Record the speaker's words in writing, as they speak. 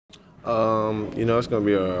It's going to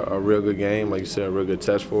be a real good game, like you said, a real good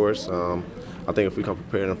test for us. I think if we come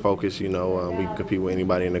prepared and focused, we can compete with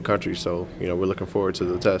anybody in the country. So, we're looking forward to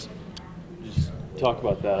the test. Just talk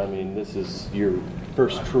about that. I mean, this is your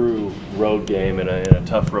first true road game in a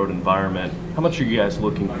tough road environment. How much are you guys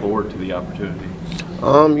looking forward to the opportunity?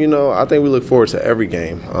 I think we look forward to every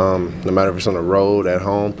game, no matter if it's on the road, at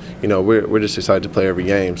home. We're just excited to play every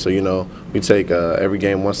game. So, we take every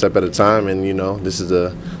game one step at a time, and, this is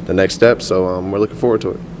the next step. So we're looking forward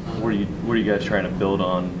to it. What are you guys trying to build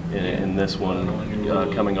on in this one,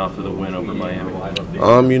 coming off of the win over Miami?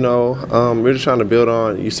 We're just trying to build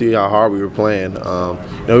on. You see how hard we were playing.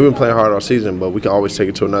 We've been playing hard all season, but we can always take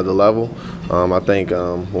it to another level. I think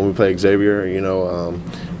when we play Xavier,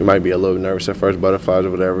 we might be a little nervous at first, butterflies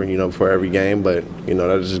or whatever, before every game. But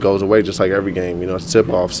that just goes away just like every game. It's a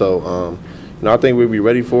tip off. So. I think we'll be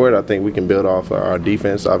ready for it. I think we can build off our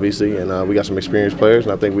defense, obviously, and we got some experienced players,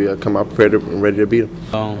 and I think we come out prepared and ready to beat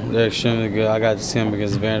them. They're extremely good. I got to see them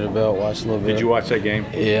against Vanderbilt, watch a little bit. Did you watch that game?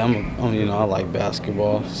 Yeah, I like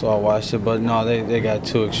basketball, so I watched it. But no, they got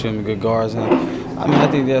two extremely good guards, and I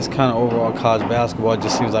think that's kind of overall college basketball. It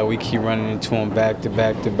just seems like we keep running into them back to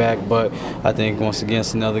back to back. But I think once again,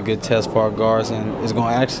 it's another good test for our guards, and it's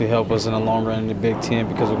going to actually help us in the long run in the Big Ten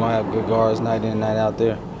because we're going to have good guards night in, night out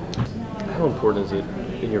there. How important is it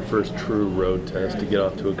in your first true road test to get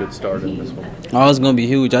off to a good start in this one? Oh, it's going to be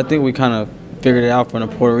huge. I think we kind of figured it out from the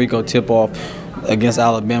Puerto Rico tip-off against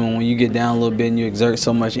Alabama. When you get down a little bit and you exert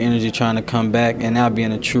so much energy trying to come back, and now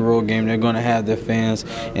being a true road game, they're going to have their fans,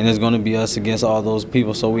 and it's going to be us against all those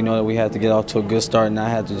people. So we know that we have to get off to a good start and not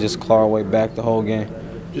have to just claw our way back the whole game.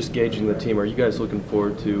 Just gauging the team, are you guys looking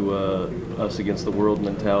forward to us against the world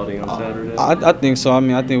mentality on Saturday? I think so.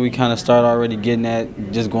 I think we kind of started already getting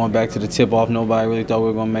that, just going back to the tip-off. Nobody really thought we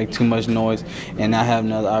were going to make too much noise, and now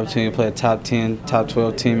having another opportunity to play a top 10, top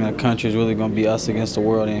 12 team in the country is really going to be us against the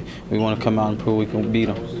world, and we want to come out and prove we can beat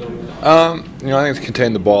them. I think it's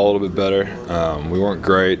contained the ball a little bit better. We weren't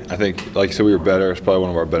great. I think, like you said, we were better. It's probably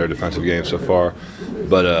one of our better defensive games so far.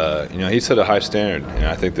 But, he set a high standard, and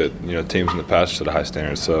I think that, teams in the past set a high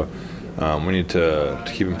standard. So we need to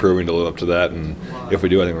keep improving to live up to that. And if we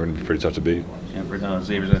do, I think we're going to be pretty tough to beat. Yeah, for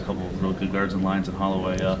Xavier's got a couple of real good guards and lines in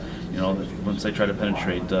Holloway. Once they try to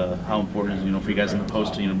penetrate, how important is it, for you guys in the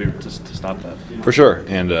post to be able to stop that? For sure,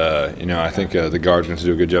 and I think the guards are going to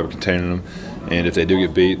do a good job of containing them. And if they do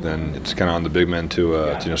get beat, then it's kind of on the big men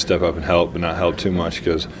to step up and help, but not help too much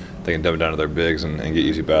because they can dumb it down to their bigs and get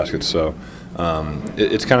easy baskets. So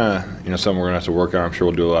it's kind of something we're going to have to work on. I'm sure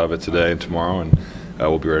we'll do a lot of it today and tomorrow, and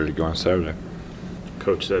we'll be ready to go on Saturday.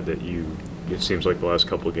 Coach said that it seems like the last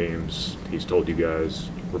couple of games, he's told you guys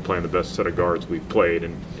we're playing the best set of guards we've played,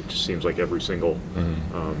 and it just seems like every single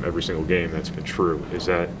game that's been true. Is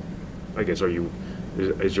that, I guess,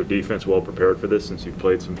 is your defense well prepared for this since you've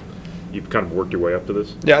kind of worked your way up to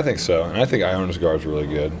this? Yeah, I think so, and I think Iona's guard's really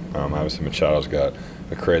good. Obviously, Machado's got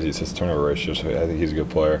a crazy assist-turnover ratio, so I think he's a good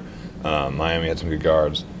player. Miami had some good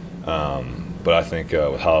guards, but I think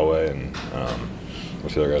with Holloway and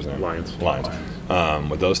what's the other guy's name? Lions.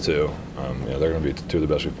 With those two, they're going to be two of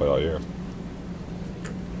the best we've played all year.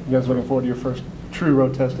 You guys looking forward to your first true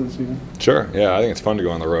road test of the season? Sure. Yeah, I think it's fun to go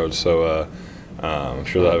on the road. So I'm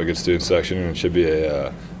sure they'll have a good student section, and it should be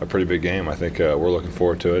a pretty big game. I think we're looking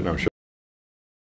forward to it, and I'm sure